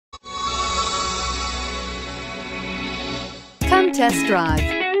for test drive.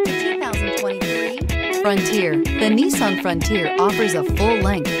 The 2023 Frontier. The Nissan Frontier offers a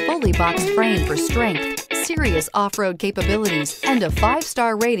full-length, fully boxed frame for strength, serious off-road capabilities, and a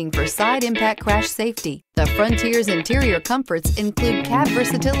 5-star rating for side impact crash safety. The Frontier's interior comforts include cab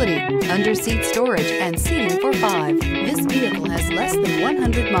versatility, under-seat storage, and seating for 5. This vehicle has less than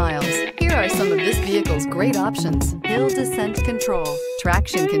 100 miles. Here are some of this vehicle's great options: hill descent control,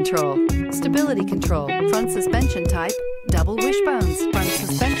 traction control, stability control, front suspension type, double wishbones, front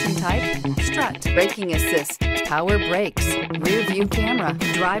suspension type, strut, braking assist, power brakes, rear view camera,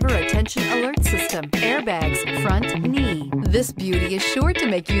 driver attention alert system, airbags, front knee. This beauty is sure to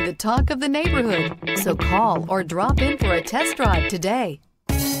make you the talk of the neighborhood. So call or drop in for a test drive today.